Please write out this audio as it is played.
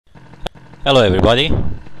Hello everybody,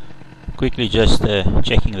 quickly just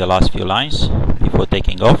checking the last few lines before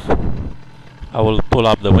taking off. I will pull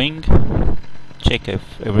up the wing, check if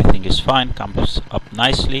everything is fine, comes up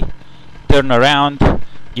nicely, turn around,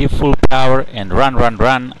 give full power and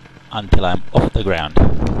run until I'm off the ground.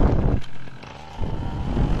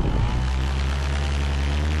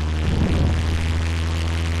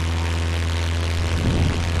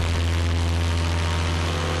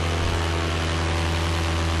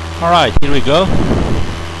 Alright, here we go,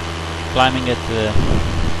 climbing at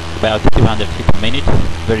about 200 feet a minute,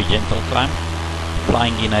 very gentle climb,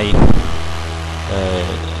 flying in a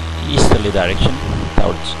easterly direction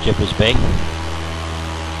towards Jeffreys Bay.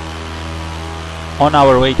 On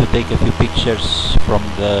our way to take a few pictures from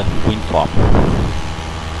the WindFarm.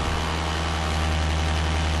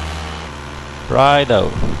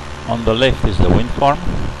 Righto, on the left is the WindFarm.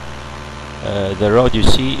 The road you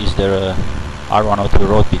see is the R102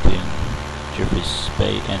 road between Jeffreys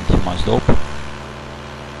Bay and Humansdorp.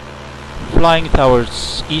 Flying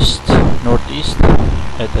towards east, northeast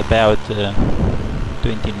at about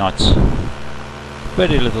 20 knots.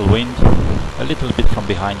 Very little wind, a little bit from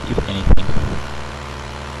behind if anything.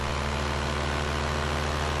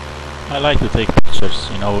 I like to take pictures,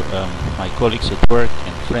 you know, my colleagues at work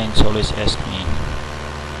and friends always ask me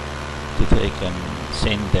to take and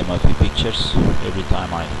send them a few pictures every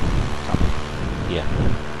time I come here.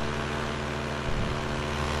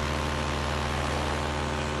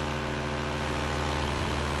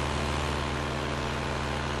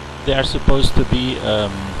 They are supposed to be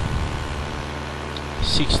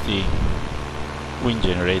 60 wind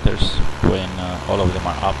generators when all of them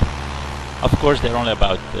are up. Of course they're only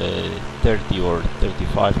about 30 or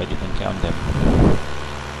 35, I didn't count them.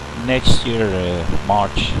 Next year,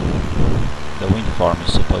 March, the WindFarm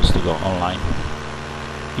is supposed to go online.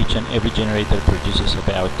 Each and every generator produces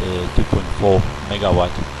about 2.4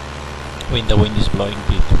 megawatt when the wind is blowing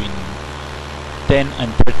between 10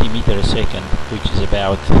 and 30 meters a second, which is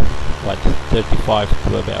about 35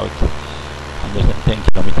 to about 110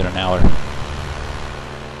 kilometers an hour.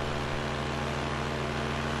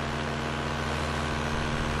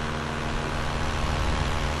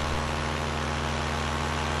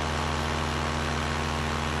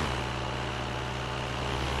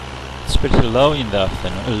 It's pretty low in the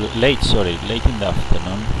afternoon, late in the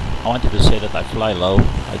afternoon. I wanted to say that I fly low.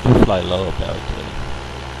 I do fly low, about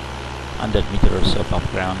 100 meters or so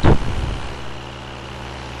above ground.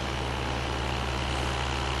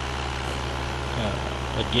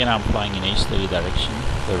 Again, I'm flying in easterly direction.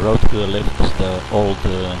 The road to the left is the old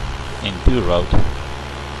N2 road.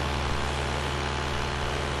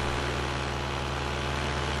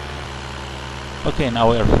 Okay,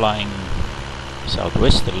 now we are flying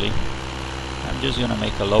southwesterly. I'm just gonna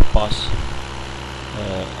make a low pass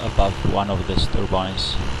above one of these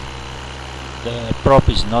turbines. The prop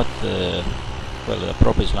is not, well, the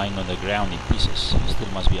prop is lying on the ground in pieces,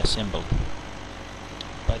 still must be assembled.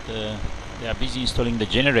 But they are busy installing the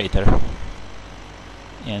generator,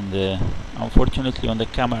 and unfortunately on the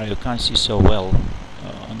camera you can't see so well.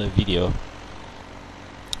 On the video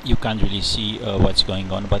you can't really see what's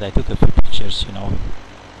going on, but I took a few pictures, you know.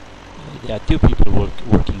 There are two people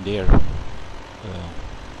working there.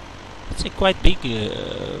 It's a quite big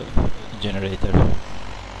generator.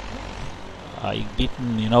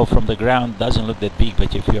 You know, from the ground doesn't look that big,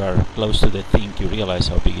 but if you are close to the thing you realize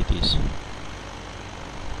how big it is.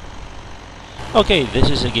 Okay, this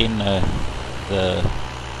is again the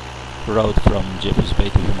road from Jeffreys Bay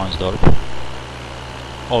to Humansdorp.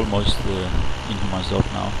 Almost in Humansdorp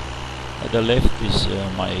now. At the left is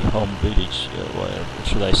my home village, or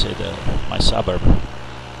should I say my suburb,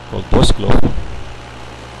 called Boskloof.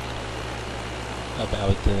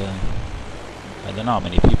 About, I don't know how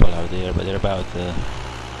many people are there, but there are about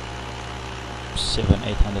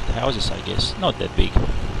 700-800 houses, I guess. Not that big.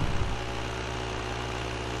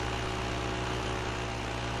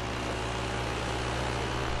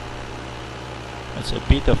 It's a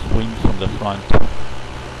bit of wind from the front.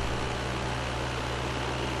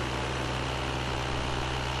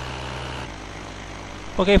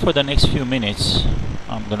 Okay, for the next few minutes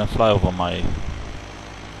I'm gonna fly over my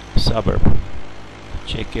suburb,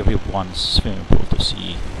 check everyone's swimming pool to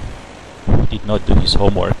see who did not do his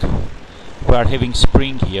homework. We are having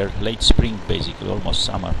spring here, late spring basically, almost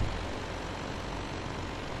summer.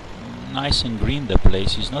 Nice and green the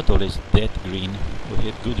place, is not always that green. We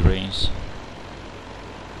had good rains.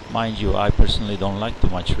 Mind you, I personally don't like too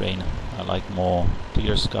much rain. I like more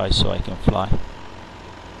clear skies so I can fly.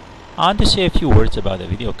 I want to say a few words about the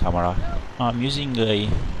video camera. I'm using a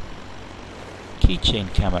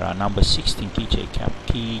keychain camera, number 16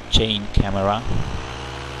 keychain camera.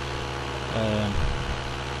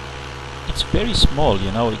 It's very small,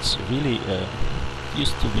 you know. It's really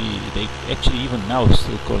used to be, they actually even now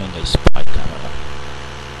still calling it a spy camera.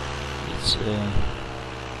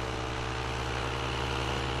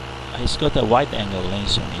 It's got a wide angle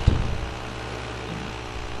lens on it.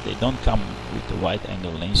 They don't come with the wide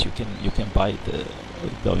angle lens. You can buy it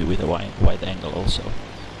with a wide angle also.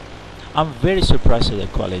 I'm very surprised at the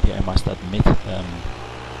quality, I must admit.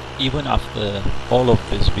 Even after all of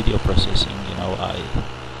this video processing, you know, I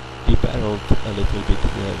debarreled a little bit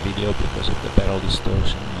the video because of the barrel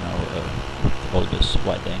distortion, you know, with all this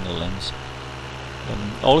wide angle lens.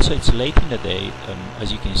 Also, it's late in the day.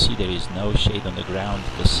 As you can see, there is no shade on the ground.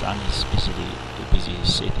 The sun is busy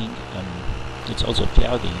setting. It's also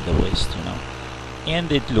cloudy in the west, you know,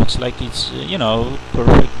 and it looks like it's you know,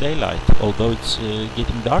 perfect daylight, although it's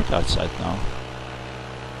getting dark outside now.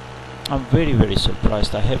 I'm very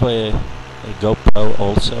surprised. I have a GoPro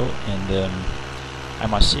also, and I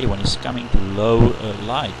must say, when it's coming to low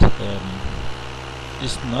light,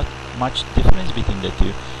 there's not much difference between the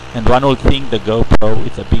two. And one would think the GoPro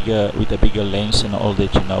with a bigger lens and all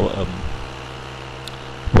that, you know,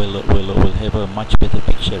 will have a much better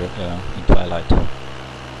picture in twilight.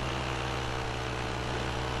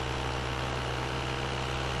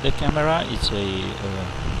 The camera is a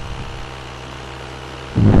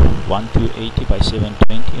 1280 by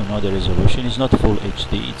 720. You know, the resolution is not full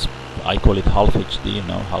HD. It's, I call it half HD. You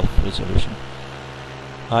know, half resolution.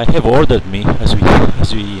 I have ordered me as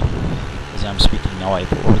I'm speaking now.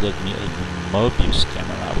 I've ordered me a Mobius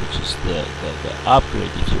camera, which is the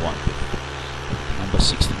upgrade, if you want, number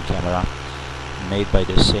 16 camera, made by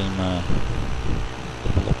the same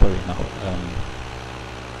developer. You know,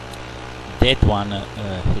 that one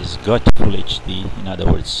has got full HD. In other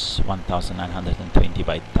words, 1920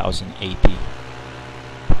 by 1080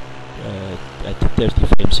 at 30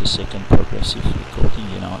 frames a second progressive recording.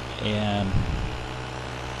 You know, and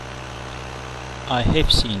I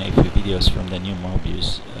have seen a few videos from the new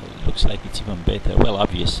Mobius. Looks like it's even better. Well,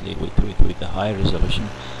 obviously with the high resolution,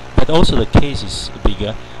 but also the case is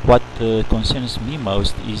bigger. What concerns me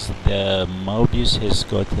most is the Mobius has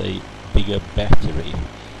got a bigger battery,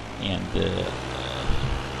 and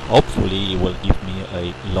hopefully it will give me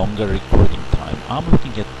a longer recording time. I'm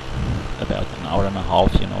looking at about an hour and a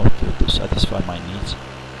half, you know, to satisfy my needs.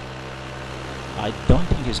 I don't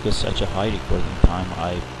think it's got such a high recording time.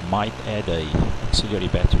 I might add a auxiliary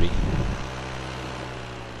battery.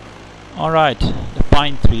 Alright, the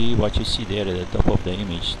pine tree, what you see there at the top of the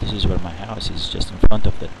image, this is where my house is, just in front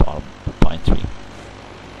of that pine tree.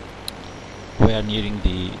 We are nearing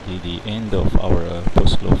the end of our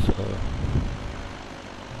Boskloof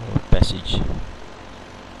passage.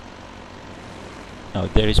 Now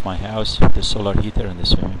there is my house with the solar heater and the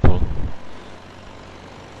swimming pool.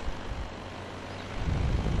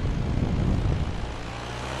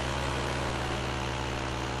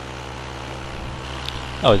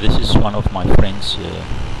 Oh, this is one of my friend's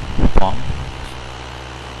farm.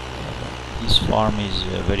 His farm is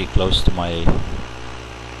very close to my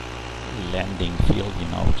landing field, you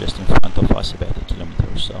know, just in front of us, about 1 kilometer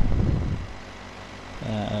or so.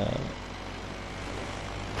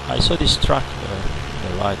 I saw this truck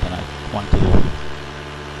on the right, and I wanted to,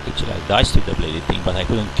 actually I diced with the bloody thing, but I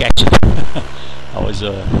couldn't catch it. I was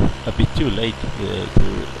a bit too late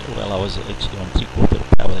well, I was actually on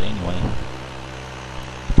 3/4 power anyway.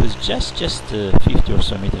 It was just 50 or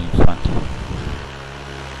so meters in front,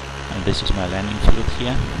 and this is my landing field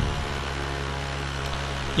here.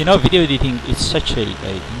 You know, video editing is such a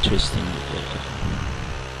interesting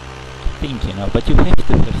thing, you know, but you have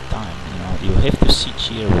to have time, you know. You have to sit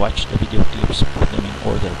here, watch the video clips, put them in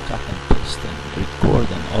order, cut and paste and record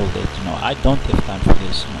and all that, you know. I don't have time for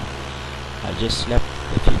this, you know. I just slapped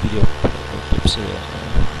a few video clips,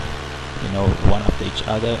 you know, one after each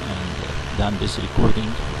other, and done this recording,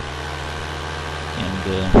 and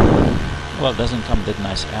well, it doesn't come that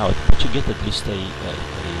nice out, but you get at least a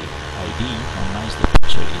idea how nice the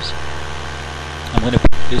picture is. I'm gonna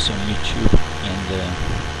put this on YouTube, and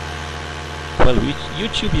well,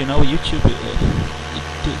 YouTube, you know, YouTube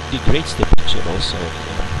it degrades the picture also.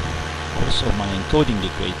 Also, my encoding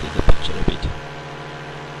degraded the picture a bit.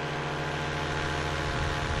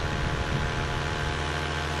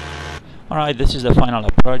 Alright, this is the final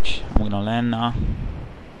approach. I'm gonna land now.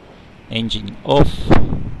 Engine off.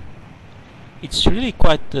 It's really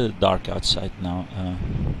quite dark outside now.